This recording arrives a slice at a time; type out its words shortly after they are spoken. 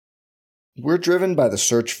We're driven by the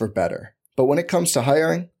search for better. But when it comes to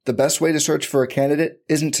hiring, the best way to search for a candidate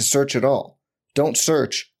isn't to search at all. Don't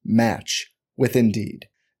search, match with Indeed.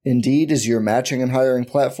 Indeed is your matching and hiring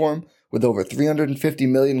platform with over 350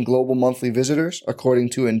 million global monthly visitors,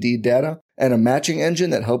 according to Indeed data, and a matching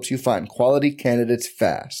engine that helps you find quality candidates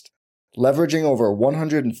fast. Leveraging over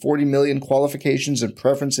 140 million qualifications and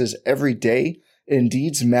preferences every day,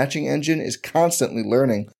 Indeed's matching engine is constantly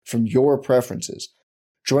learning from your preferences.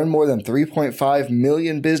 Join more than 3.5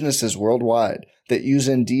 million businesses worldwide that use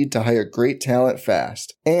Indeed to hire great talent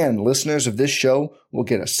fast. And listeners of this show will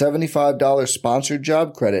get a $75 sponsored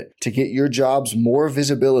job credit to get your jobs more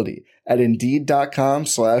visibility at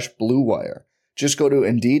Indeed.com/Blue Wire. Just go to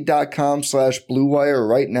Indeed.com/Blue Wire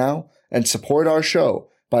right now and support our show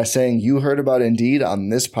by saying you heard about Indeed on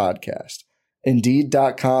this podcast.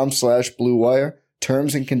 Indeed.com/Blue Wire.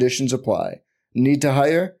 Terms and conditions apply. Need to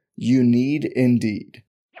hire? You need Indeed.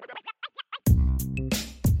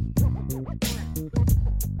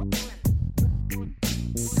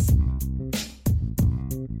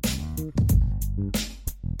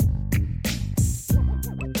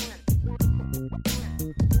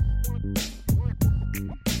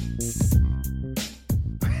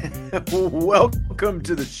 Welcome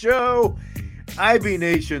to the show, IB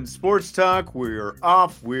Nation Sports Talk. We're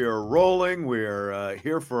off. We are rolling. We're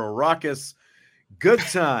here for a raucous good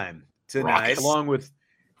time tonight, along with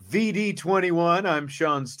VD21. I'm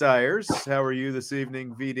Sean Stiers. How are you this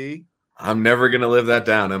evening, VD? I'm never going to live that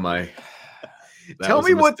down, am I? Tell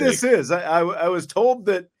me what this is. I was told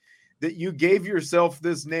that you gave yourself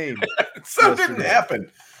this name. So it didn't happen.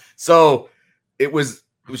 So it was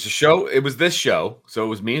a show. It was this show. So it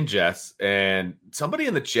was me and Jess, and somebody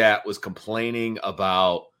in the chat was complaining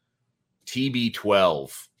about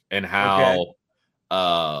TB12 and how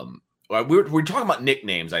we're talking about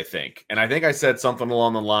nicknames, I think. And I think I said something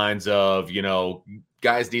along the lines of,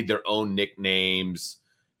 guys need their own nicknames.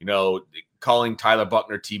 Calling Tyler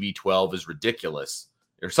Buckner TB12 is ridiculous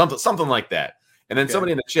or something like that. And then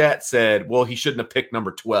somebody in the chat said, well, he shouldn't have picked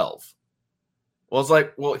number 12. Well, it's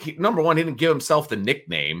like, number one, he didn't give himself the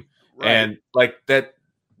nickname. Right. And like that,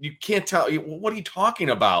 you can't tell. What are you talking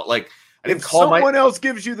about? Like, I didn't call someone else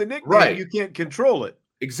gives you the nickname, right? You can't control it.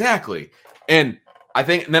 Exactly. And I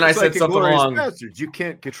think, and then I said something along. Bastards, you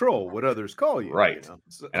can't control what others call you. Right.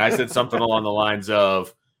 And I said something along the lines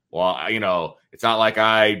of, well, it's not like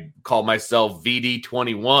I called myself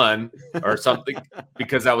VD21 or something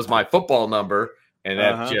because that was my football number. And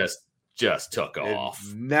that just took off.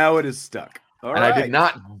 Now it is stuck. All and right. I did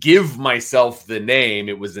not give myself the name.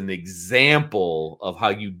 It was an example of how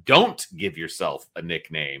you don't give yourself a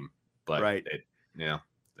nickname. But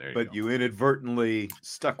you inadvertently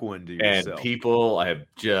stuck one to yourself. And people have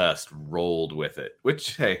just rolled with it,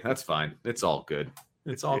 which, hey, that's fine. It's all good.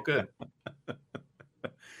 It's all good.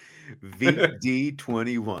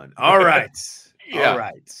 VD21. All right. Yeah. All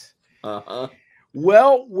right.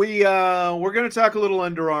 Well, we're going to talk a little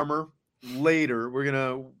Under Armour later. We're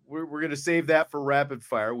gonna save that for rapid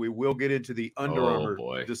fire. We will get into the Under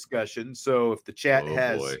Armour discussion. So if the chat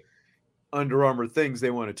has Under Armour things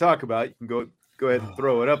they want to talk about, you can go ahead and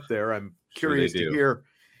throw it up there. I'm curious to hear.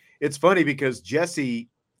 It's funny because Jesse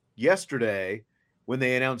yesterday, when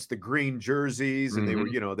they announced the green jerseys and they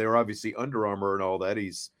were obviously Under Armour and all that,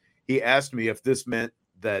 he asked me if this meant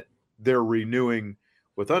that they're renewing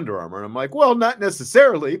with Under Armour. And I'm like, well, not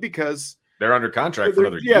necessarily, because they're under contract for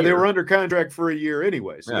another year. Yeah, they were under contract for a year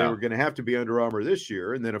anyway. So they were going to have to be Under Armour this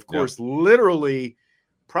year. And then, of course, literally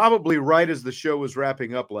probably right as the show was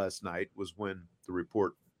wrapping up last night was when the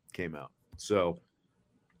report came out. So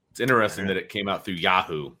it's interesting that it came out through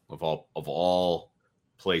Yahoo of all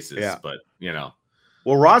places. Yeah. But,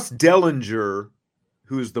 Well, Ross Dellinger,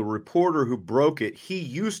 who's the reporter who broke it, he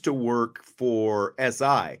used to work for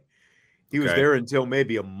SI. He was there until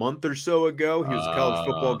maybe a month or so ago. He was a college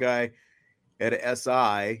football guy at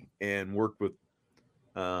SI and worked with,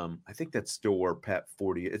 I think that's still where Pat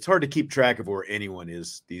 40. It's hard to keep track of where anyone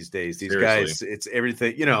is these days. These guys, it's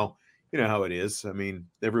everything, you know how it is. I mean,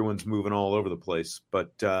 everyone's moving all over the place,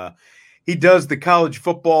 but he does the College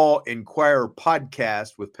Football Inquirer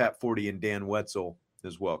podcast with Pat 40 and Dan Wetzel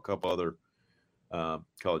as well. A couple other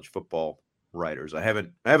college football writers. I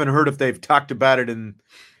haven't heard if they've talked about it in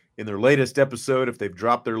their latest episode, if they've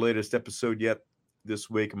dropped their latest episode yet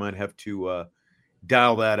this week. I might have to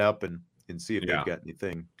dial that up and see if they've got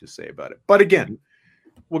anything to say about it. But again,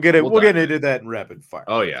 we'll get into that in rapid fire.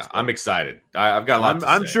 Oh yeah, I'm excited. I've got a lot.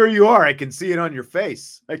 I'm sure you are. I can see it on your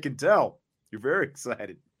face. I can tell you're very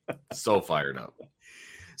excited. So fired up.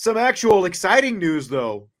 Some actual exciting news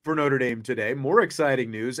though for Notre Dame today. More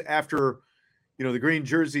exciting news after the green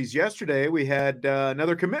jerseys yesterday, we had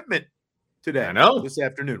another commitment today. I know. This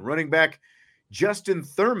afternoon. Running back Justin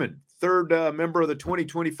Thurman, third member of the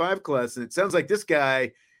 2025 class. And it sounds like this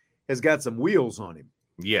guy has got some wheels on him.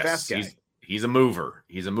 Yes, Fast guy. He's a mover.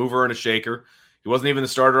 He's a mover and a shaker. He wasn't even the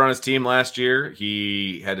starter on his team last year.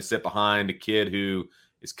 He had to sit behind a kid who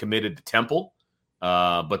is committed to Temple,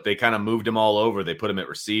 but they kind of moved him all over. They put him at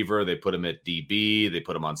receiver. They put him at DB. They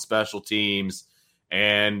put him on special teams.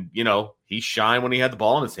 And, he shined when he had the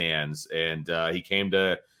ball in his hands. And he camped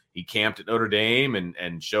at Notre Dame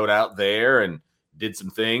and showed out there and did some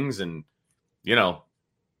things. And, not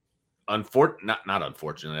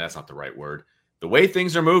unfortunately, that's not the right word. The way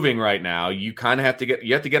things are moving right now, you kind of have to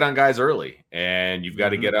get on guys early, and you've got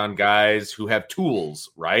to get on guys who have tools,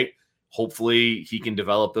 right? Hopefully he can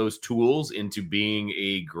develop those tools into being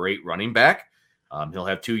a great running back. He'll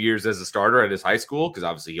have 2 years as a starter at his high school because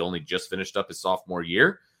obviously he only just finished up his sophomore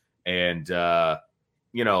year. And,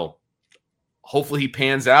 hopefully he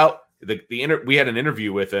pans out. We had an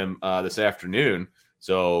interview with him this afternoon.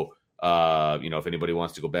 So, if anybody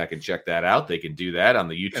wants to go back and check that out, they can do that on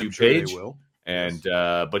the YouTube page. They will. And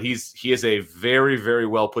but he is a very, very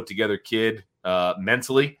well put together kid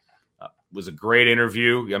mentally. Was a great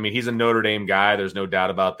interview. I mean, he's a Notre Dame guy. There's no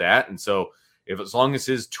doubt about that. And so as long as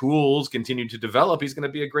his tools continue to develop, he's going to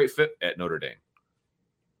be a great fit at Notre Dame.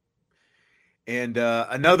 And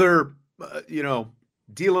another, Dylan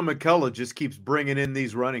McCullough just keeps bringing in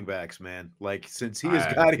these running backs, man. Like since he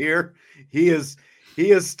has got here, he is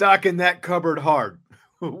stocking that cupboard hard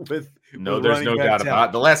with. There's no doubt about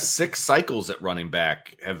it. The last 6 cycles at running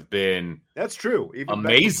back have been that's true. Even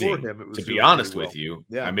amazing, to be honest with you.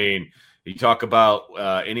 Yeah. I mean, you talk about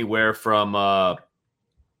anywhere from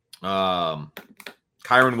Kyron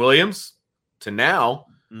Williams to now.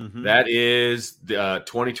 Mm-hmm. That is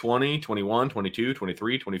 2020, 21, 22,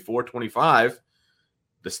 23, 24, 25.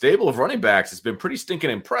 The stable of running backs has been pretty stinking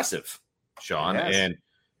impressive, Sean. Yes. And,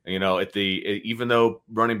 even though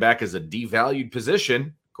running back is a devalued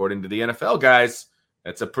position, according to the NFL guys,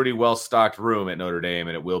 that's a pretty well-stocked room at Notre Dame,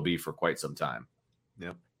 and it will be for quite some time.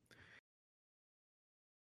 Yep.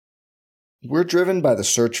 We're driven by the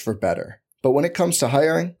search for better. But when it comes to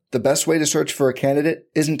hiring, the best way to search for a candidate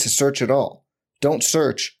isn't to search at all. Don't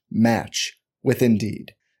search, match with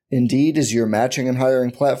Indeed. Indeed is your matching and hiring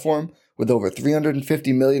platform with over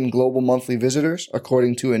 350 million global monthly visitors,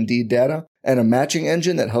 according to Indeed data, and a matching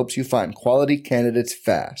engine that helps you find quality candidates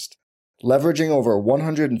fast. Leveraging over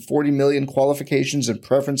 140 million qualifications and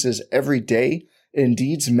preferences every day,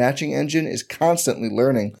 Indeed's matching engine is constantly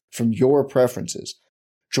learning from your preferences.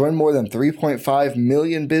 Join more than 3.5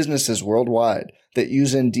 million businesses worldwide that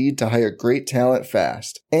use Indeed to hire great talent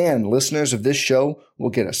fast. And listeners of this show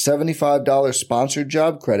will get a $75 sponsored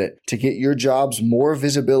job credit to get your jobs more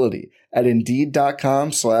visibility at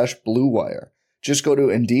Indeed.com/Blue Wire. Just go to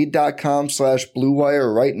Indeed.com/Blue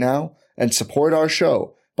Wire right now and support our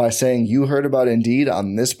show by saying you heard about Indeed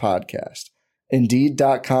on this podcast.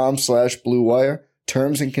 Indeed.com/Blue Wire.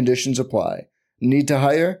 Terms and conditions apply. Need to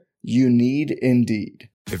hire? You need Indeed.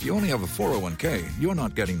 If you only have a 401k, you're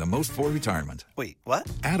not getting the most for retirement. Wait, what?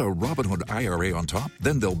 Add a Robinhood IRA on top,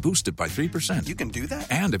 then they'll boost it by 3%. You can do that?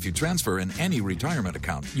 And if you transfer in any retirement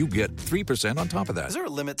account, you get 3% on top of that. Is there a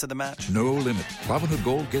limit to the match? No limit. Robinhood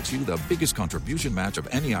Gold gets you the biggest contribution match of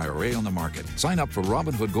any IRA on the market. Sign up for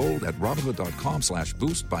Robinhood Gold at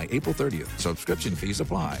Robinhood.com/boost by April 30th. Subscription fees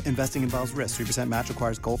apply. Investing involves risk. 3% match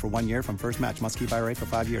requires gold for 1 year from first match. Must keep IRA for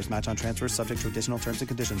 5 years. Match on transfers subject to additional terms and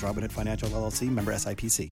conditions. Robinhood Financial LLC, member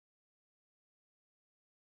SIPC.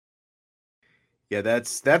 Yeah,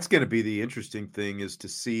 that's going to be the interesting thing is to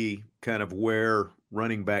see kind of where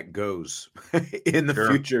running back goes in the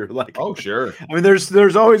future. Like, oh, sure. I mean,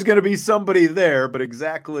 there's always going to be somebody there, but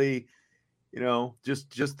exactly,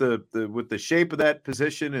 just the with the shape of that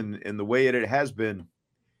position and the way it has been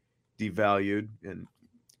devalued, and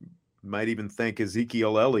might even thank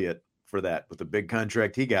Ezekiel Elliott for that with the big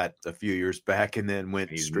contract he got a few years back, and then went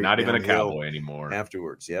He's straight not even a downhill Cowboy anymore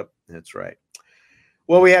afterwards. Yep, that's right.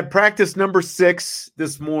 Well, we had practice number 6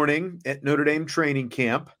 this morning at Notre Dame training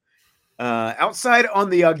camp outside on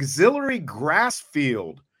the auxiliary grass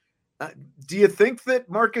field. Do you think that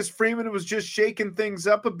Marcus Freeman was just shaking things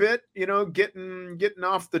up a bit, getting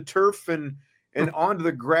off the turf and onto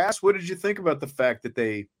the grass? What did you think about the fact that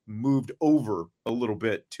they moved over a little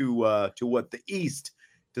bit to the east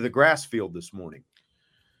to the grass field this morning?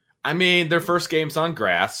 I mean, their first game's on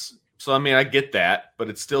grass. So, I mean, I get that, but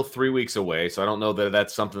it's still 3 weeks away. So I don't know that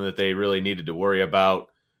that's something that they really needed to worry about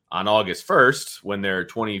on August 1st when they're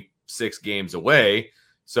 26 games away.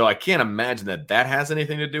 So I can't imagine that has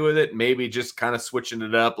anything to do with it. Maybe just kind of switching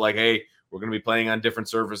it up like, hey, we're going to be playing on different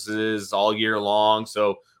surfaces all year long.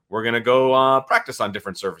 So we're going to go practice on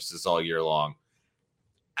different surfaces all year long.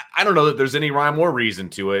 I don't know that there's any rhyme or reason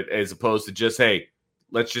to it, as opposed to just, hey,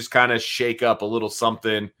 let's just kind of shake up a little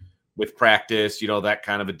something with practice, that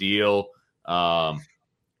kind of a deal.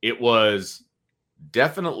 It was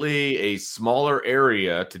definitely a smaller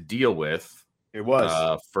area to deal with. It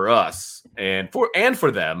was for us and for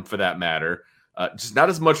them, for that matter. Just not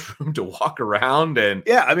as much room to walk around, and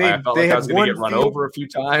I mean, I felt like I was going to get run over a few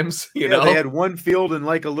times. You know, they had one field and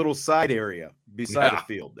like a little side area beside the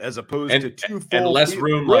field, as opposed to two full and less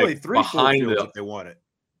room, really like three behind full if they wanted.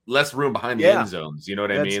 Less room behind the end zones. You know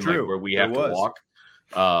what I mean? True. Like where we have to walk.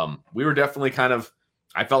 We were definitely kind of.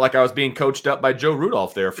 I felt like I was being coached up by Joe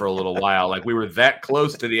Rudolph there for a little while. Like we were that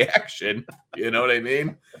close to the action. You know what I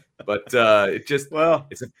mean? But it just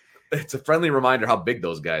it's a friendly reminder how big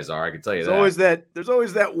those guys are. I can tell you that. There's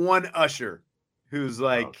always that one usher who's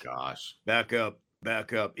like, oh, gosh, back up,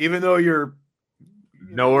 even though you're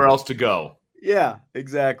nowhere else to go. Yeah,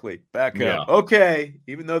 exactly. Back up. Okay.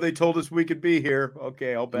 Even though they told us we could be here.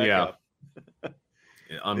 Okay, I'll back up.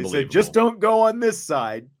 Unbelievable. They said, just don't go on this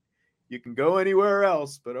side. You can go anywhere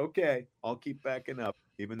else, but okay, I'll keep backing up,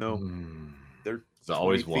 even though there's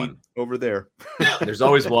always one over there. There's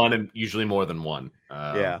always one, and usually more than one.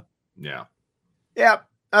 Yeah. I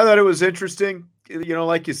thought it was interesting.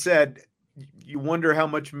 Like you said, you wonder how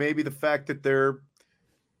much maybe the fact that they're,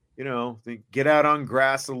 they get out on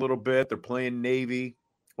grass a little bit. They're playing Navy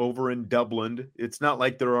over in Dublin. It's not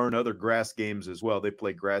like there aren't other grass games as well. They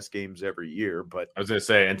play grass games every year, but I was going to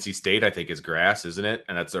say NC State, I think, is grass, isn't it?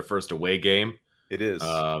 And that's their first away game. It is.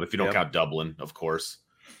 If you don't count Dublin, of course.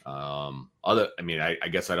 I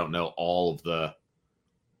guess I don't know all of the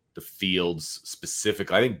fields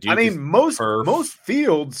specifically. I think Duke most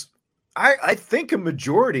fields, I think a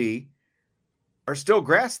majority are still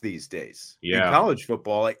grass these days. In college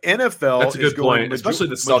football, like NFL, that's a good point, especially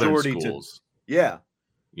the southern schools.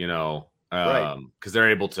 Because they're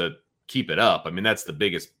able to keep it up. I mean, that's the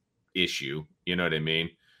biggest issue. You know what I mean?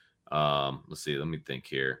 Let's see. Let me think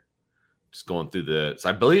here. Just going through so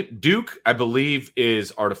I believe Duke,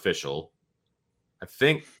 is artificial. I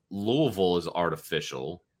think Louisville is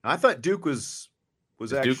artificial. I thought Duke was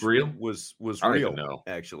actually Duke real? Was I don't real, even know.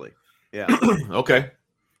 Actually. Yeah. Okay.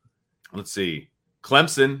 Let's see.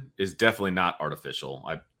 Clemson is definitely not artificial.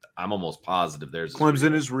 I'm almost positive theirs.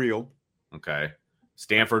 Clemson is real. Okay.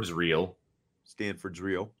 Stanford's real.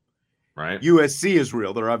 Right. USC is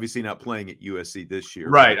real. They're obviously not playing at USC this year.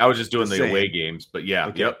 Right. I was just doing the away games, but yeah.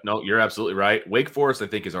 Okay. Yep. No, you're absolutely right. Wake Forest, I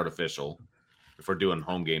think, is artificial if we're doing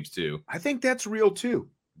home games too. I think that's real too.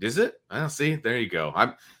 Is it? See, there you go.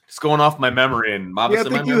 I'm just going off my memory, and I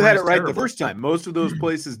think you had it right the first time. Most of those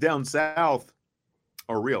places down south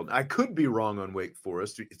are real. I could be wrong on Wake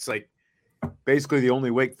Forest. It's like basically the only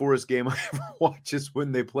Wake Forest game I ever watch is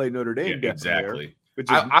when they play Notre Dame. Yeah, exactly. There,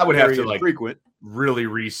 which is I would have to infrequent. Really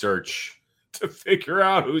research to figure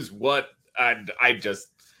out who's what. I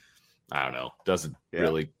don't know. Doesn't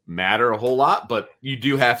really matter a whole lot, but you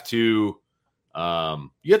do have to.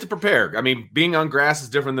 You have to prepare. I mean, being on grass is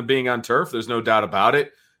different than being on turf. There's no doubt about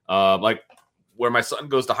it. Like where my son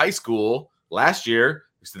goes to high school last year,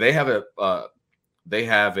 so they have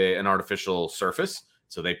an artificial surface.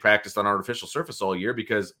 So they practiced on artificial surface all year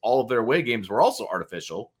because all of their away games were also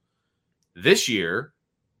artificial. This year,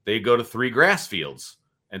 they go to 3 grass fields.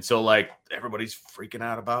 And so like everybody's freaking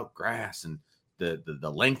out about grass and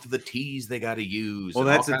the length of the tees they got to use. Well,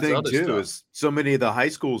 that's the thing too, is so many of the high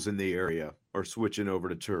schools in the area are switching over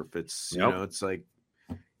to turf. It's, it's like,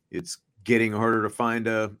 it's getting harder to find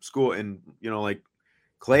a school, and, like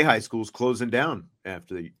Clay High School's closing down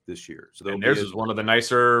after this year. So theirs is one of the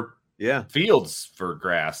nicer fields for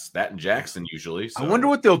grass, that in Jackson usually. So. I wonder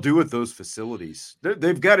what they'll do with those facilities.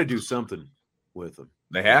 They've got to do something with them.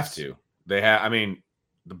 They have to. I mean,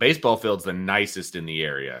 the baseball field's the nicest in the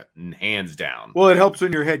area, hands down. Well, it helps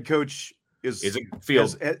when your head coach is a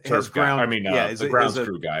field has ground. Guy. I mean, the grounds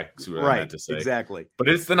crew guy. Right, I meant to say. Exactly. But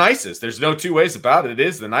it's the nicest. There's no two ways about it. It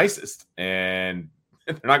is the nicest, and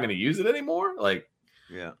they're not going to use it anymore. Like,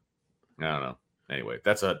 I don't know. Anyway,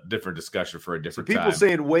 that's a different discussion for a different people time.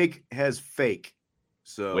 Saying Wake has fake.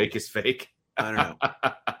 So Wake is fake. I don't know.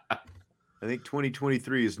 I think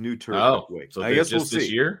 2023 is new turf. Oh, Wake. So I guess we'll see.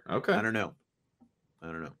 This year? Okay. I don't know.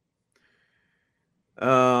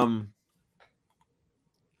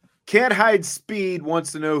 Can't Hide Speed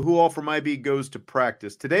wants to know who all from IB goes to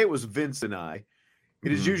practice. Today it was Vince and I.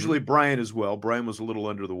 It is usually Brian as well. Brian was a little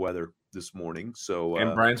under the weather this morning. So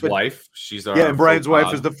and Brian's wife, she's our and Brian's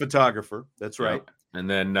wife is the photographer. That's right. And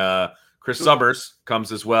then Chris Summers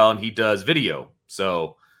comes as well, and he does video.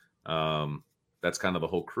 So That's kind of the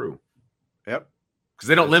whole crew. Yep. Because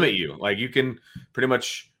they don't limit you. Like you can pretty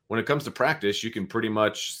much, when it comes to practice, you can pretty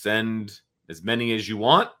much send as many as you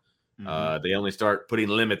want. They only start putting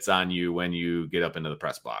limits on you when you get up into the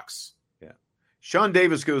press box. Yeah. Sean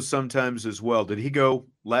Davis goes sometimes as well. Did he go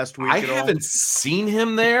last week? I haven't seen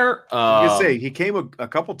him there. I was gonna say he came a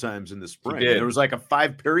couple times in the spring. There was like a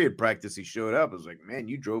 5-period practice. He showed up. I was like, man,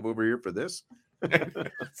 you drove over here for this?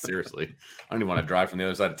 Seriously, I don't even want to drive from the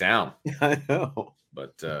other side of town. I know,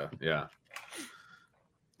 but yeah,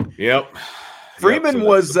 yep. Freeman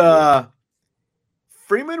was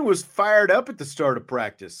fired up at the start of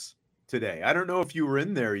practice today. I don't know if you were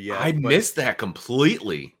in there yet. I missed that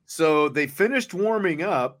completely. So they finished warming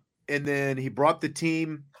up, and then he brought the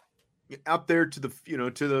team out there to the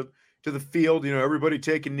field. Everybody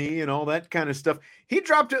take a knee and all that kind of stuff. He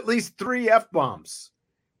dropped at least 3 F-bombs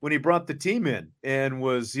when he brought the team in, and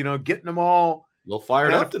was getting them all a little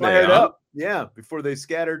fired up today. Yeah, before they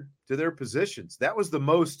scattered to their positions. That was the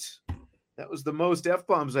most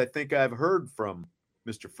F-bombs I think I've heard from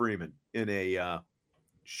Mr. Freeman in a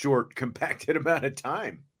short, compacted amount of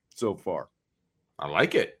time so far. I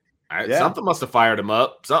like it. Something must have fired him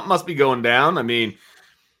up. Something must be going down. I mean,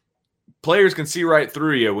 players can see right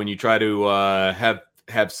through you when you try to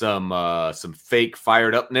have some fake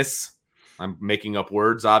fired upness. I'm making up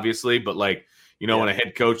words, obviously, but when a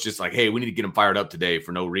head coach just like, hey, we need to get him fired up today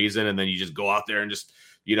for no reason, and then you just go out there and just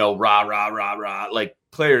rah rah rah rah. Like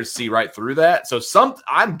players see right through that. So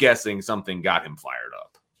I'm guessing something got him fired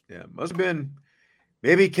up. Yeah, must have been.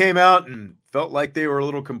 Maybe he came out and felt like they were a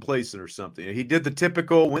little complacent or something. He did the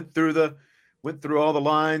typical, went through all the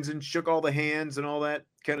lines and shook all the hands and all that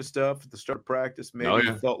kind of stuff at the start of practice. Maybe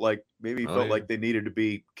he felt like they needed to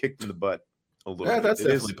be kicked in the butt a little. Yeah, bit. That's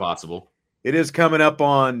definitely possible. It is coming up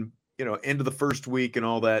on end of the first week and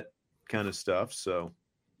all that kind of stuff. So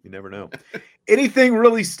you never know. Anything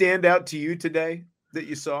really stand out to you today that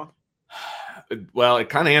you saw? Well, it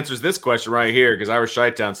kind of answers this question right here, because Irish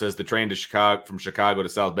Chi-Town says the train from Chicago to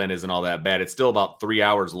South Bend isn't all that bad. It's still about 3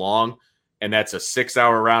 hours long, and that's a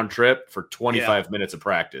 6-hour round trip for 25 minutes of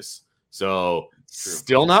practice. So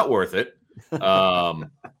still not worth it.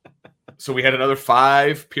 So we had another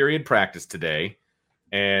 5-period practice today,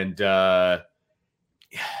 and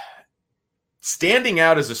standing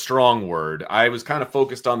out is a strong word. I was kind of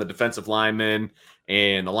focused on the defensive linemen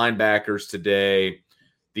and the linebackers today.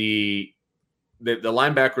 The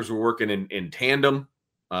linebackers were working in tandem,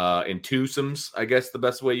 in twosomes, I guess the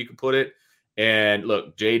best way you could put it. And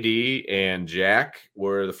look, JD and Jack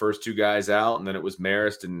were the first 2 guys out, and then it was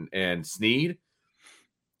Marist and Sneed.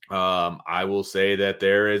 I will say that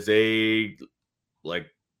there is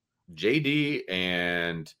JD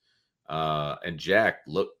and Jack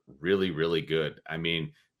look really, really good. I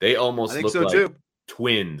mean, they almost look like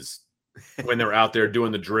twins when they're out there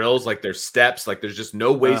doing the drills, like their steps, like there's just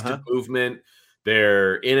no wasted movement.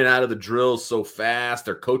 They're in and out of the drills so fast.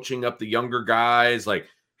 They're coaching up the younger guys. Like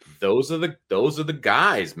those are the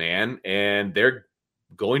guys, man. And they're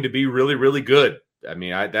going to be really, really good. I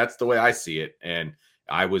mean, that's the way I see it. And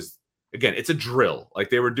it's a drill. Like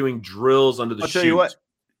they were doing drills under the chute. I'll tell you what.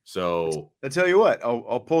 So I'll tell you what,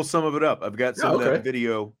 I'll pull some of it up. I've got some of that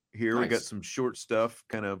video here. Nice. We got some short stuff,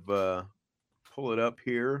 kind of pull it up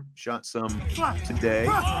here. Shot some today.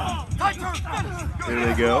 There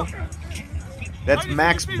they go. That's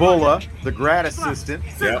Max Bulla, the grad assistant.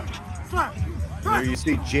 Yeah. There you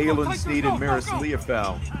see Jalen Sneed and Maris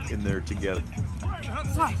Leofow in there together.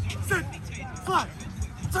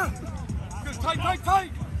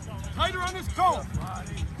 Tighter on this cone.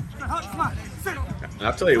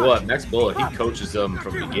 I'll tell you what, Max Bulla, he coaches them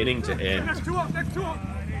from beginning to end.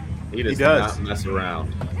 He does not mess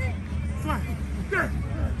around.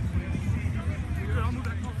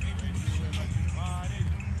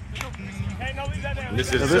 And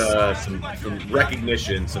this is some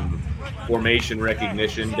recognition, some formation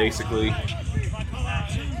recognition, basically.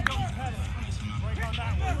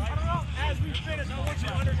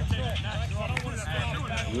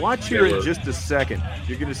 Watch here in just a second.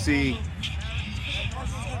 You're going to see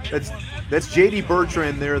that's JD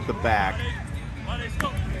Bertrand there at the back.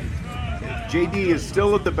 JD is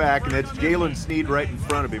still at the back, and that's Jalen Sneed right in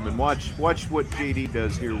front of him. And watch what JD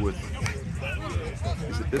does here with.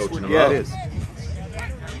 Is it this one? Yeah, it is.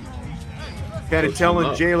 Kind of telling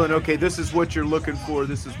Jalen, okay, this is what you're looking for.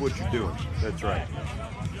 This is what you're doing. That's right.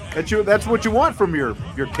 That's what you want from your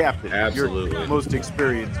captain. Absolutely. Your most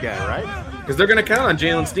experienced guy, right? Because they're going to count on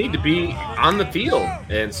Jalen Sneed to be on the field.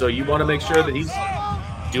 And so you want to make sure that he's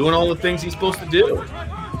doing all the things he's supposed to do.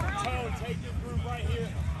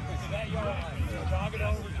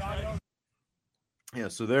 Yeah,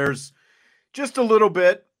 So there's just a little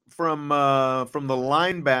bit from the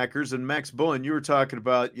linebackers, and Max Bullen, you were talking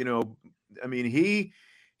about, I mean, he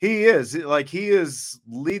is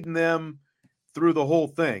leading them through the whole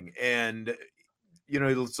thing. And,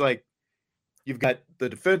 it's like you've got the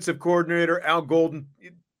defensive coordinator, Al Golden,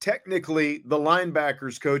 technically the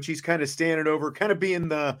linebackers coach. He's kind of standing over, kind of being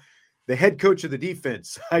the head coach of the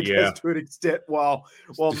defense, I guess, to an extent, while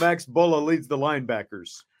Max Bulla leads the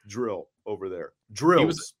linebackers drill over there.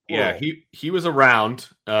 Drills. He was around.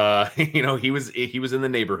 He was in the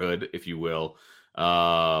neighborhood, if you will.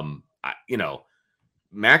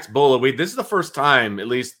 Max Bulla, this is the first time, at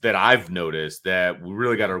least that I've noticed, that we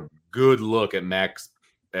really got a good look at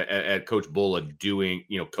at Coach Bulla doing,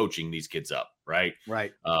 coaching these kids up, right?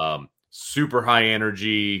 Right. Super high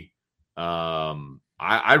energy.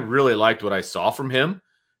 I really liked what I saw from him.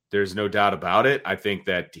 There's no doubt about it. I think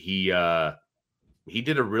that he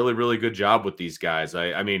did a really, really good job with these guys.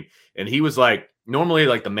 I mean, and he was like, normally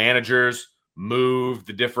like the managers move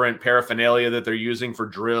the different paraphernalia that they're using for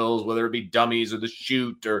drills, whether it be dummies or the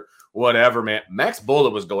chute or whatever, man. Max Bulla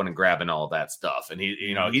was going and grabbing all of that stuff. And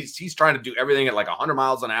he's trying to do everything at like 100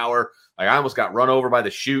 miles an hour. Like I almost got run over by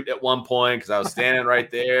the chute at one point because I was standing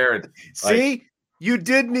right there. And see, you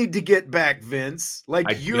did need to get back, Vince. Like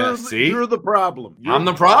you're the problem. I'm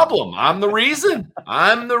the problem. I'm the reason.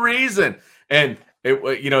 And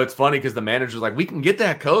it's funny because the manager's like, we can get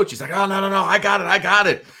that, coach. He's like, oh, no, I got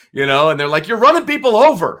it. And they're like, you're running people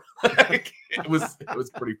over. It was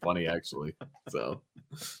pretty funny, actually. So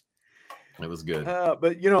it was good.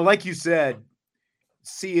 But, like you said,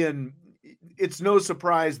 it's no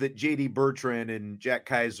surprise that J.D. Bertrand and Jack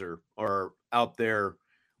Kaiser are out there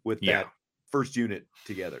with that first unit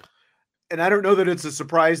together. And I don't know that it's a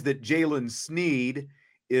surprise that Jalen Sneed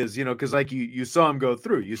is, because like you saw him go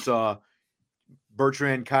through. You saw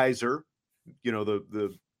Bertrand Kaiser,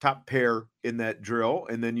 the top pair in that drill.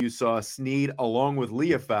 And then you saw Sneed along with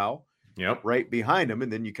Leofau right behind him.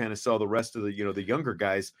 And then you kind of saw the rest of the younger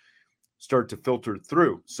guys start to filter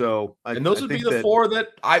through. So those would be the four that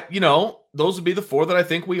I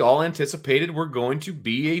think we all anticipated were going to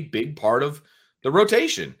be a big part of the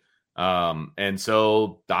rotation. And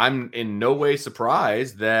so I'm in no way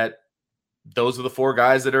surprised that those are the four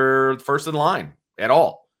guys that are first in line at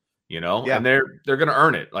all, and they're going to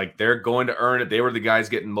earn it. Like they're going to earn it. They were the guys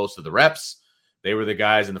getting most of the reps. They were the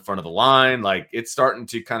guys in the front of the line. Like it's starting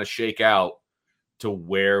to kind of shake out to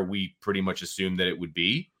where we pretty much assumed that it would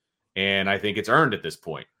be. And I think it's earned at this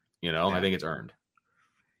point, I think it's earned.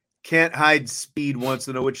 Can't Hide Speed wants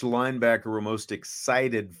to know which linebacker we're most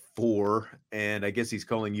excited for. And I guess he's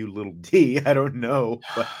calling you Little D. I don't know.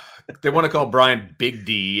 But they want to call Brian Big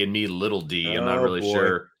D and me Little D. I'm not really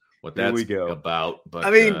sure what that's about. But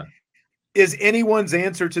I mean, is anyone's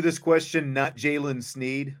answer to this question not Jalen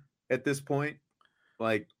Sneed at this point?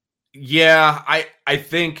 Like, yeah, I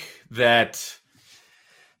think that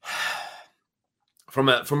from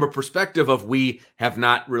a perspective of we have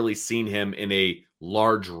not really seen him in a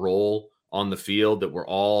large role on the field that we're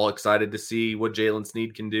all excited to see what Jalen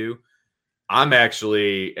Sneed can do. I'm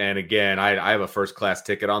actually, and again, I have a first-class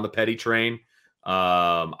ticket on the Petty train.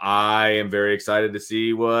 I am very excited to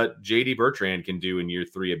see what J.D. Bertrand can do in year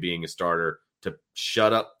 3 of being a starter to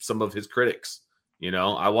shut up some of his critics.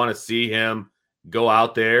 I want to see him go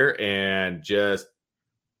out there and just,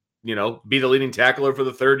 be the leading tackler for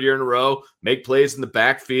the 3rd year in a row, make plays in the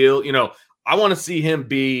backfield. I want to see him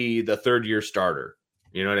be the 3rd-year starter.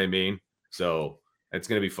 You know what I mean? So it's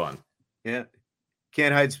going to be fun. Yeah.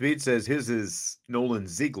 Can't Hide Speed says his is Nolan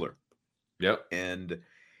Ziegler. Yep. And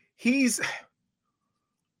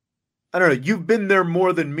I don't know. You've been there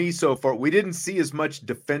more than me so far. We didn't see as much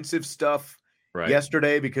defensive stuff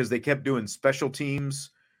yesterday because they kept doing special teams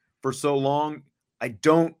for so long. I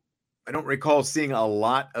don't recall seeing a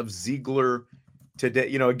lot of Ziegler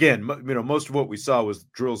today. Again, most of what we saw was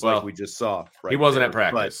drills like we just saw. He wasn't at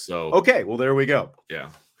practice. So okay, well there we go. Yeah,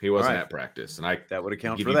 he wasn't at practice, and that would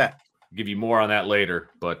account for that. Give you more on that later,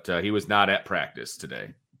 but he was not at practice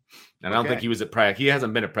today, and I don't think he was at practice. He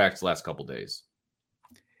hasn't been at practice the last couple days.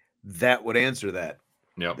 That would answer that.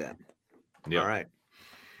 Yep. All right.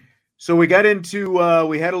 So we got into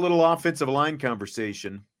we had a little offensive line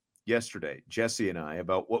conversation yesterday, Jesse and I,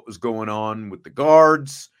 about what was going on with the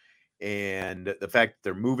guards and the fact that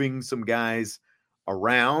they're moving some guys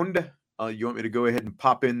around. You want me to go ahead and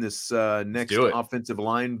pop in this next offensive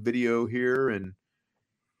line video here, and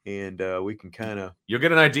we can kind of... You'll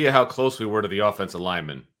get an idea how close we were to the offensive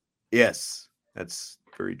linemen. Yes, that's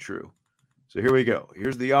very true. So here we go.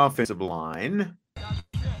 Here's the offensive line.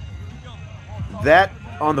 That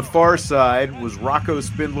on the far side was Rocco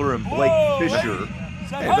Spindler and Blake Fisher.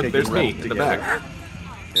 Hey, look, there's me in the back.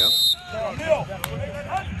 Yep.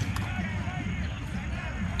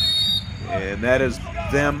 And that is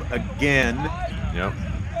them again. Yep.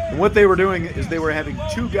 And what they were doing is they were having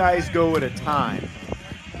 2 guys go at a time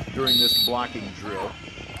during this blocking drill.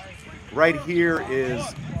 Right here is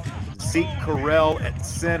Zeke Carell at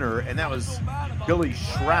center, and that was Billy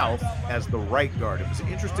Schrouth as the right guard. It was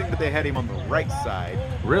interesting that they had him on the right side.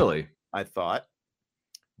 Really? I thought.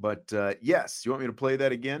 But yes, you want me to play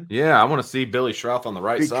that again? Yeah, I want to see Billy Schrouth on the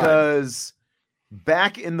right side. Because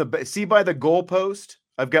back in the see by the goalpost,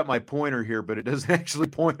 I've got my pointer here, but it doesn't actually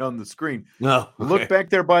point on the screen. No. Okay. Look back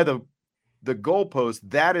there by the goalpost.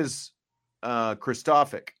 That is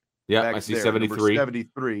Kristofik. Yeah, I see 73.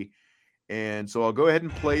 73. And so I'll go ahead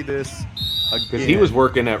and play this again. Because he was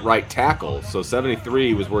working at right tackle. So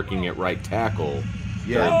 73 was working at right tackle.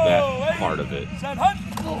 Yeah. That part of it.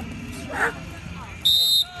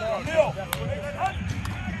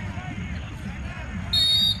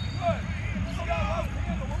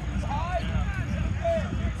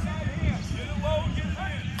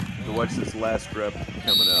 So watch this last rep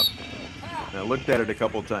coming up. Now I looked at it a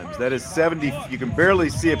couple times. That is 70. You can barely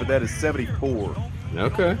see it, but that is 74.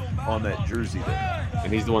 Okay. On that jersey there.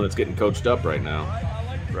 And he's the one that's getting coached up right now.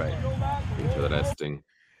 Right. Interesting.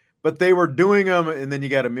 But they were doing them, and then you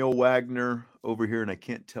got Emil Wagner over here, and I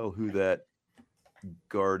can't tell who that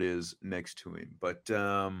guard is next to him. But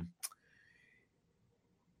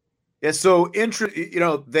yeah, so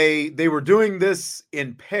they were doing this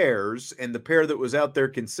in pairs, and the pair that was out there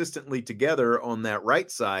consistently together on that right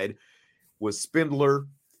side was Spindler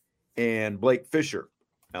and Blake Fisher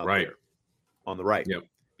out there on the right. Yep.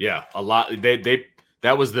 Yeah, a lot.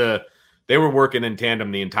 They were working in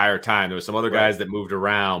tandem the entire time. There were some other guys that moved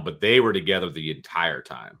around, but they were together the entire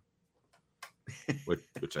time.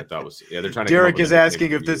 Which I thought was they're trying to. Derek is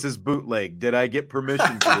asking if this is bootleg. Did I get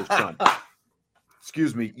permission for this, John?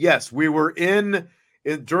 Excuse me. Yes, we were in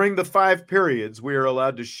during the 5 periods. We are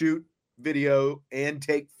allowed to shoot video and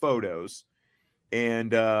take photos,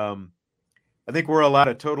 and I think we're allowed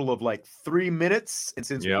a total of like 3 minutes. And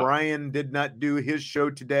since Brian did not do his show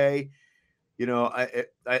today,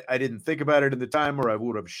 I didn't think about it in the time, or I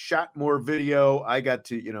would have shot more video. I got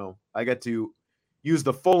to use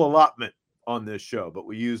the full allotment on this show, but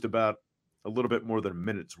we used about a little bit more than a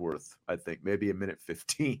minute's worth. I think maybe a minute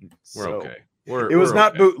 15. We're okay. It was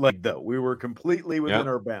not bootleg though. We were completely within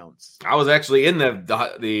our bounds. I was actually in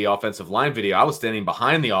the offensive line video. I was standing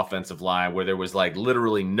behind the offensive line where there was like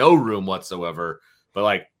literally no room whatsoever. But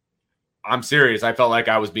like, I'm serious. I felt like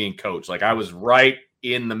I was being coached. Like I was right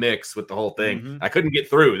in the mix with the whole thing. Mm-hmm. I couldn't get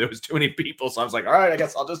through. There was too many people. So I was like, all right, I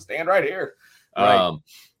guess I'll just stand right here. Right.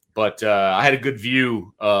 But I had a good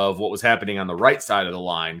view of what was happening on the right side of the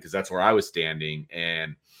line because that's where I was standing.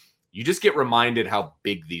 And you just get reminded how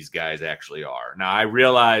big these guys actually are. Now, I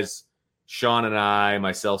realize Sean and I,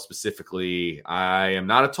 myself specifically, I am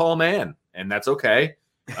not a tall man, and that's okay.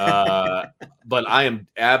 But I am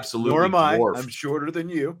absolutely Nor am I. dwarfed. I'm shorter than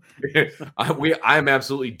you. I am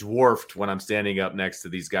absolutely dwarfed when I'm standing up next to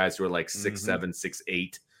these guys who are like 6'7",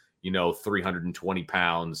 6'8", 320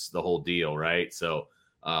 pounds, the whole deal, right? So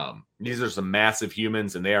these are some massive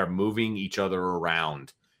humans, and they are moving each other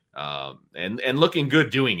around. And looking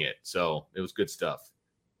good doing it. So it was good stuff.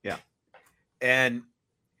 Yeah. And,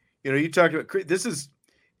 you talked about, this is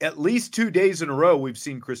at least 2 days in a row we've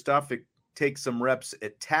seen Kristofik take some reps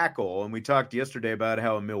at tackle. And we talked yesterday about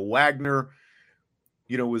how Emil Wagner,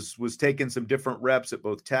 was taking some different reps at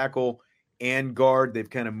both tackle and guard. They've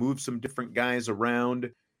kind of moved some different guys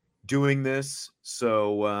around doing this.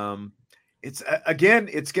 So it's going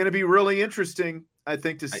to be really interesting, I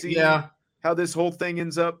think, to see how this whole thing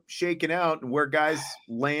ends up shaking out and where guys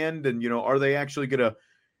land. And, are they actually going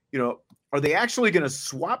to,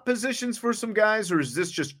 swap positions for some guys, or is this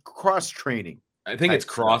just cross training? I think it's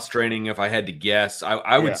cross training. If I had to guess,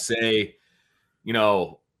 I would say,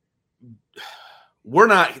 we're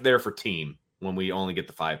not there for team when we only get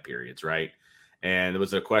the 5 periods. Right. And there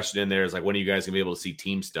was a question in there is like, when are you guys gonna be able to see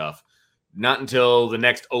team stuff? Not until the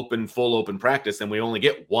next full open practice. And we only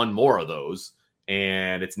get one more of those,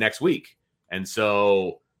 and it's next week. And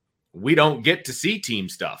so we don't get to see team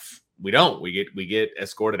stuff. We don't. We get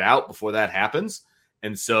escorted out before that happens.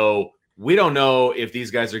 And so we don't know if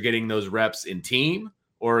these guys are getting those reps in team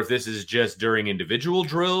or if this is just during individual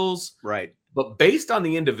drills. Right. But based on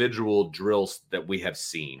the individual drills that we have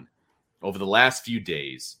seen over the last few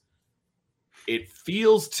days, it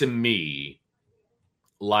feels to me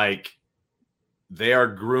like they are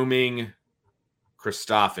grooming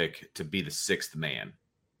Kristofik to be the 6th man.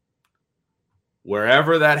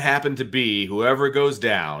 Wherever that happened to be, whoever goes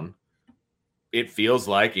down, it feels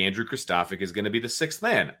like Andrew Kristofic is going to be the sixth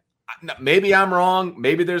man. Maybe I'm wrong.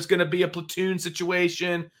 Maybe there's going to be a platoon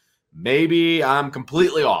situation. Maybe I'm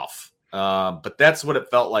completely off. But that's what it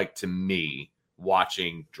felt like to me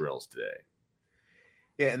watching drills today.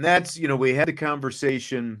 Yeah, and that's, we had a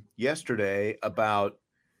conversation yesterday about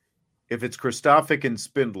if it's Kristofic and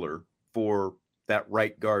Spindler for that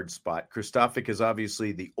right guard spot. Kristofic is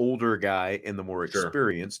obviously the older guy and the more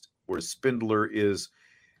experienced, whereas Spindler is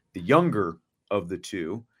the younger of the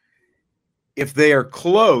two. If they are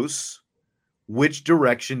close, which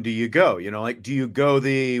direction do you go? Do you go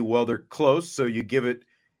they're close, so you give it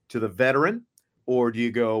to the veteran, or do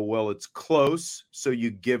you go, well, it's close, so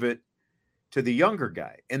you give it to the younger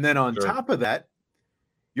guy? And then on top of that,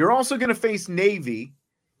 you're also going to face Navy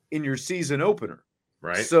in your season opener.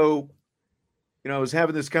 Right. So, I was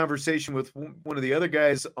having this conversation with one of the other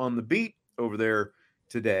guys on the beat over there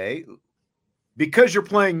today. Because you're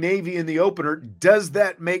playing Navy in the opener, does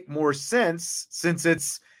that make more sense since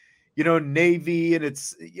it's, Navy and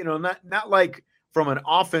it's, not like from an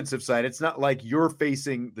offensive side, it's not like you're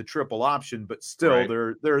facing the triple option, but still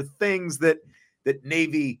there are things that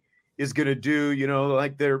Navy is going to do,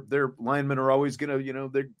 like their linemen are always going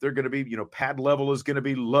to, they're going to be, pad level is going to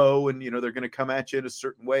be low and, they're going to come at you in a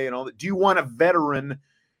certain way and all that. Do you want a veteran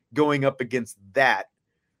going up against that?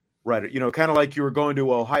 Right. Kind of like you were going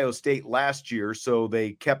to Ohio State last year. So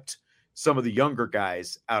they kept some of the younger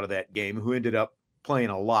guys out of that game who ended up playing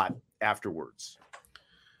a lot afterwards.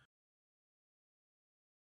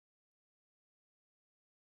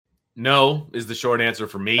 No is the short answer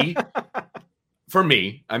for me. For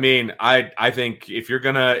me, I mean, I think if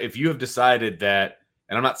you have decided that,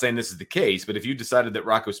 and I'm not saying this is the case, but if you decided that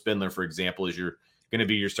Rocco Spindler, for example, is going to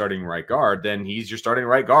be your starting right guard, then he's your starting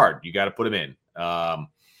right guard. You got to put him in.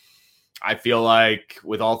 I feel like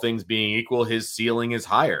with all things being equal, his ceiling is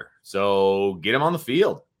higher. So get him on the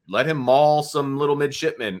field, let him maul some little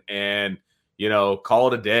midshipmen and, call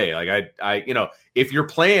it a day. Like if your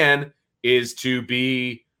plan is to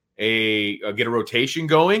be get a rotation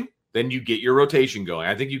going, then you get your rotation going.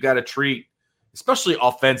 I think you got to treat, especially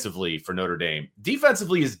offensively for Notre Dame.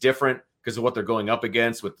 Defensively is different because of what they're going up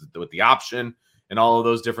against with the option and all of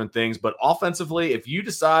those different things. But offensively, if you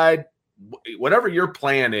decide whatever your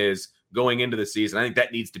plan is going into the season, I think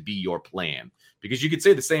that needs to be your plan, because you could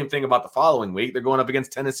say the same thing about the following week. They're going up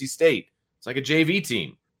against Tennessee State. It's like a JV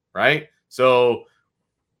team, right? So,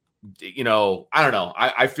 I don't know.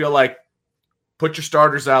 I feel like put your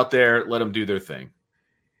starters out there, let them do their thing.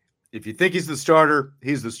 If you think he's the starter,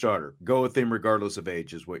 he's the starter. Go with him regardless of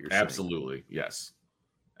age is what you're saying. Absolutely. Yes.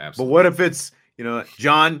 Absolutely. But what if it's,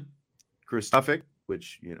 John Kristofic,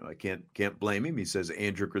 which, I can't blame him. He says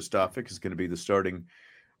Andrew Kristofic is going to be the starting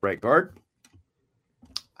right guard.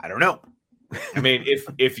 I don't know. I mean,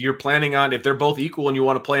 if you're planning on, if they're both equal and you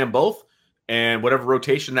want to play them both and whatever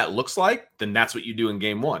rotation that looks like, then that's what you do in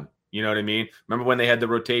game one. You know what I mean? Remember when they had the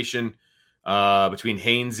rotation between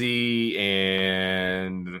Hainsey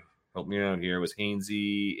and, help me out here, it was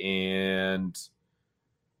Hainsey and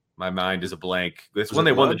my mind is a blank. This when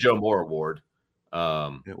they won the Joe Moore Award.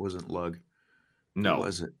 It wasn't Lug. No. Who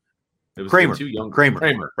was it? It was Kramer. too young.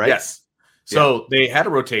 Kramer, right? Yes. So they had a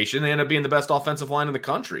rotation. They ended up being the best offensive line in the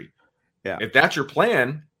country. Yeah. If that's your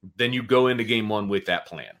plan, then you go into game one with that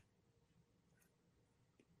plan.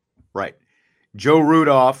 Right. Joe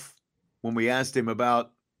Rudolph, when we asked him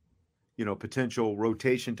about, potential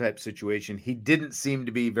rotation type situation, he didn't seem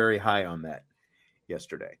to be very high on that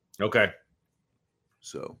yesterday. Okay.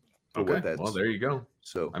 So, well, there you go.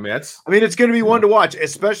 So, I mean, it's going to be one to watch,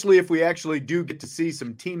 especially if we actually do get to see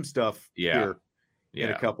some team stuff here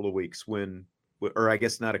in a couple of weeks or I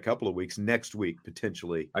guess not a couple of weeks, next week,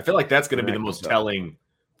 potentially. I feel like that's going to be the most telling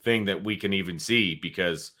thing that we can even see,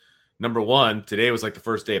 because number one, today was like the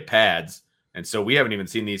first day of pads. And so we haven't even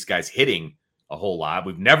seen these guys hitting a whole lot.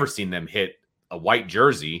 We've never seen them hit a white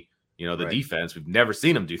jersey, the defense. We've never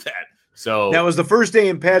seen them do that. So that was the first day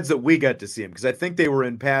in pads that we got to see them, because I think they were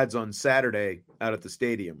in pads on Saturday out at the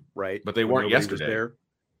stadium, right? But they weren't yesterday. There.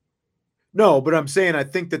 No, but I'm saying I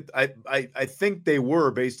think that I think they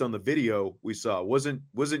were, based on the video we saw. Wasn't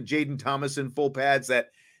Jaden Thomas in full pads,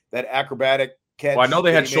 that acrobatic catch? Well, I know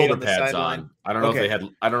they had shoulder pads on. I don't know if they had.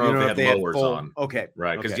 I don't know if they had lowers on. Okay,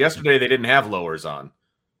 right? Because yesterday they didn't have lowers on.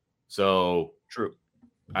 So true.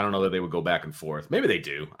 I don't know that they would go back and forth. Maybe they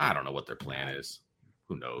do. I don't know what their plan is.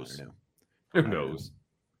 Who knows? Who knows?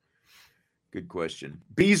 Good question.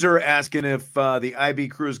 Beezer asking if the IB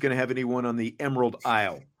crew is going to have anyone on the Emerald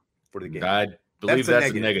Isle for the game. I believe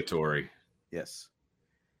that's a negatory. Yes.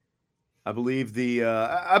 I believe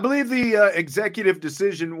the executive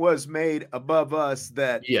decision was made above us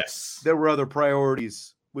that there were other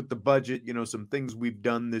priorities with the budget, some things we've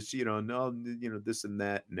done this, this and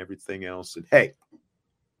that and everything else. And hey,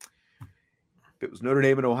 if it was Notre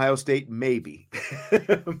Dame and Ohio State, maybe,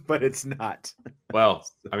 but it's not. Well,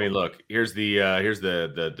 I mean, look, here's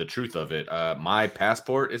the truth of it. My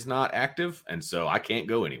passport is not active, and so I can't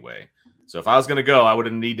go anyway. So if I was going to go, I would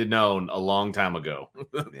have needed known a long time ago.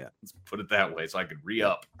 Yeah, let's put it that way, so I could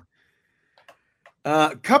re-up.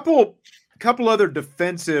 Couple other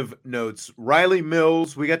defensive notes. Riley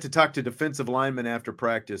Mills, we got to talk to defensive linemen after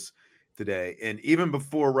practice today, and even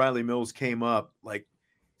before Riley Mills came up, like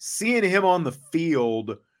seeing him on the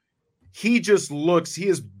field, he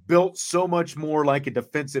is built so much more like a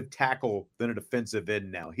defensive tackle than a defensive end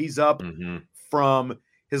now. He's up from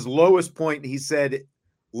his lowest point, he said,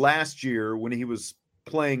 last year when he was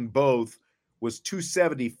playing both was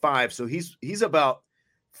 275. So he's about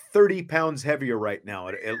 30 pounds heavier right now.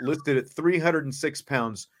 It listed at 306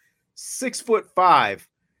 pounds, 6'5",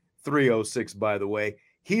 306, by the way.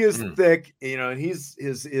 He is thick, and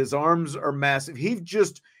his arms are massive. He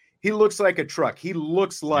looks like a truck. He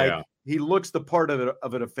looks the part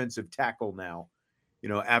of a defensive tackle now,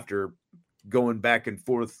 after going back and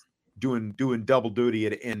forth doing double duty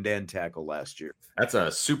at end tackle last year. That's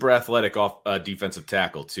a super athletic defensive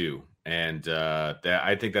tackle too, and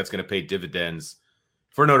I think that's going to pay dividends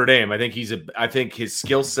for Notre Dame. I think his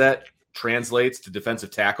skill set translates to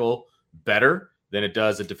defensive tackle better than it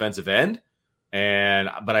does at defensive end,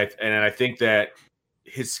 but I think that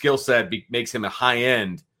his skill set makes him a high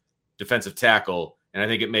end defensive tackle, and I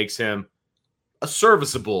think it makes him a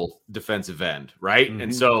serviceable defensive end, right?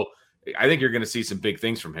 And so I think you're going to see some big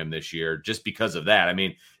things from him this year just because of that. I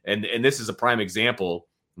mean, and this is a prime example.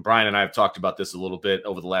 Brian and I have talked about this a little bit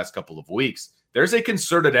over the last couple of weeks. There's a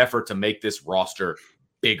concerted effort to make this roster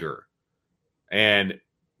bigger. And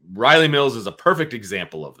Riley Mills is a perfect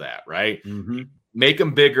example of that, right? Make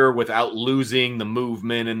them bigger without losing the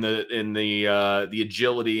movement and the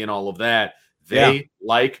agility and all of that. They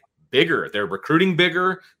like bigger. They're recruiting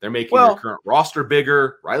bigger. They're making their current roster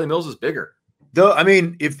bigger. Riley Mills is bigger. Though, I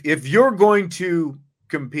mean, if you're going to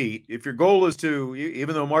compete, if your goal is to,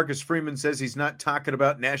 even though Marcus Freeman says he's not talking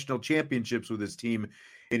about national championships with his team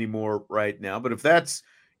anymore right now, but if that's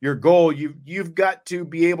your goal, you've got to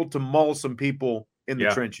be able to maul some people in the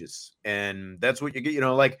trenches, and that's what you get.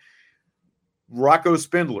 Like Rocco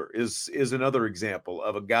Spindler is another example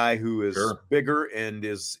of a guy who is bigger and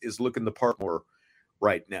is looking the part more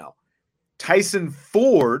right now. Tyson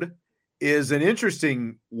Ford is an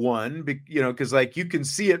interesting one, because like you can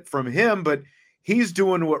see it from him, but he's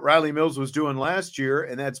doing what Riley Mills was doing last year,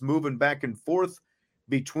 and that's moving back and forth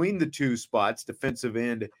between the two spots, defensive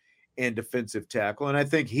end and defensive tackle. And I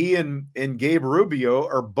think he and Gabe Rubio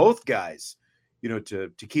are both guys,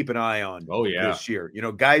 to keep an eye on this year.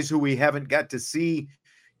 Guys who we haven't got to see,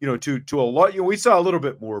 to a lot. We saw a little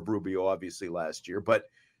bit more of Rubio obviously last year, but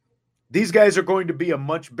these guys are going to be a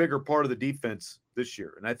much bigger part of the defense this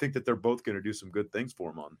year. And I think that they're both going to do some good things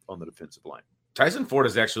for him on the defensive line. Tyson Ford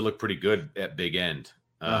has actually looked pretty good at big end.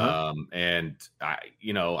 And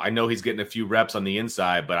I know he's getting a few reps on the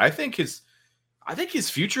inside, but I think his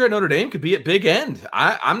future at Notre Dame could be at big end.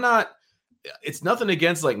 It's nothing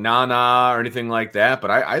against like Nana or anything like that,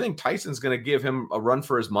 but I think Tyson's going to give him a run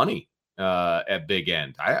for his money at big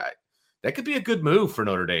end. That could be a good move for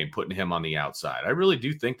Notre Dame, putting him on the outside. I really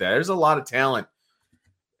do think that there's a lot of talent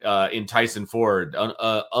in Tyson Ford,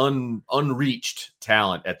 unreached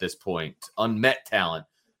talent at this point, unmet talent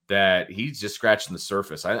that he's just scratching the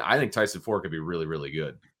surface. I think Tyson Ford could be really, really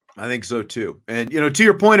good. I think so too. And, to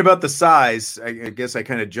your point about the size, I guess I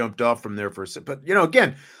kind of jumped off from there for a second. But,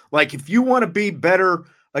 again, like if you want to be better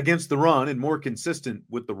against the run and more consistent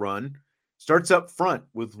with the run, starts up front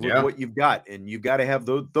with what you've got. And you've got to have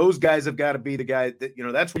those guys have got to be the guy that,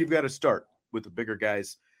 that's where you've got to start with the bigger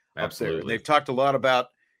guys. Absolutely. Up there. And they've talked a lot about,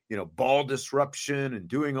 ball disruption and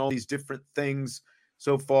doing all these different things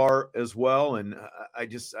so far as well. And I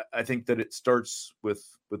think that it starts with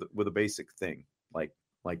a basic thing like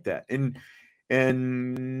that.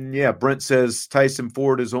 And yeah, Brent says Tyson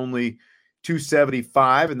Ford is only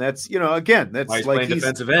 275, and that's again, that's why like he's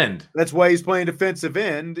defensive end. That's why he's playing defensive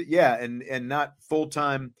end, and not full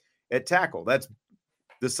time at tackle. That's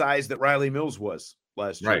the size that Riley Mills was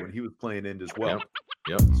last year when he was playing end as well.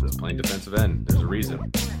 Yep. So he's playing defensive end. There's a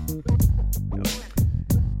reason. Yep.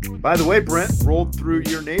 By the way, Brent, rolled through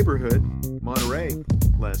your neighborhood, Monterey,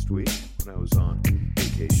 last week when I was on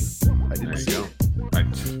vacation. I didn't see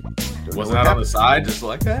it. Wasn't out on the side, just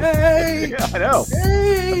like, hey, yeah, I know.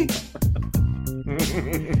 Hey.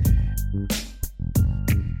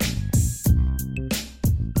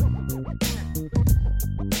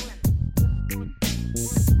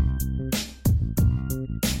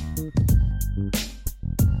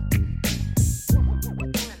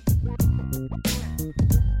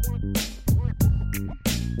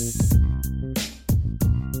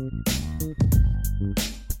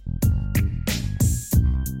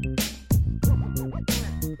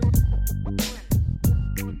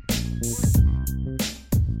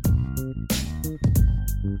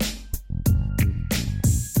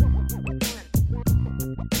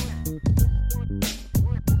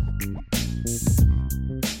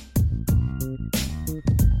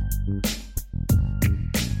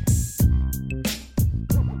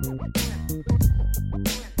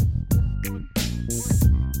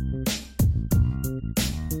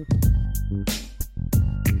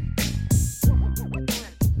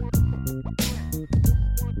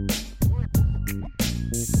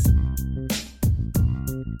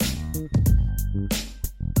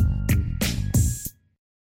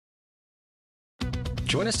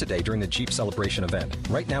 Join us today during the Jeep Celebration event.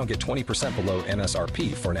 Right now, get 20% below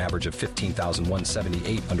MSRP for an average of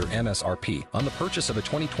 $15,178 under MSRP on the purchase of a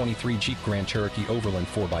 2023 Jeep Grand Cherokee Overland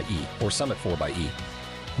 4xE or Summit 4xE.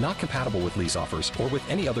 Not compatible with lease offers or with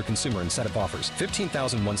any other consumer incentive offers.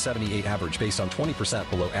 $15,178 average based on 20%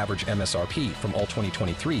 below average MSRP from all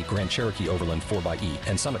 2023 Grand Cherokee Overland 4xE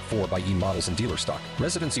and Summit 4xE models in dealer stock.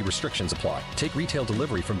 Residency restrictions apply. Take retail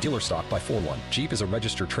delivery from dealer stock by 4/1. Jeep is a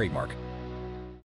registered trademark.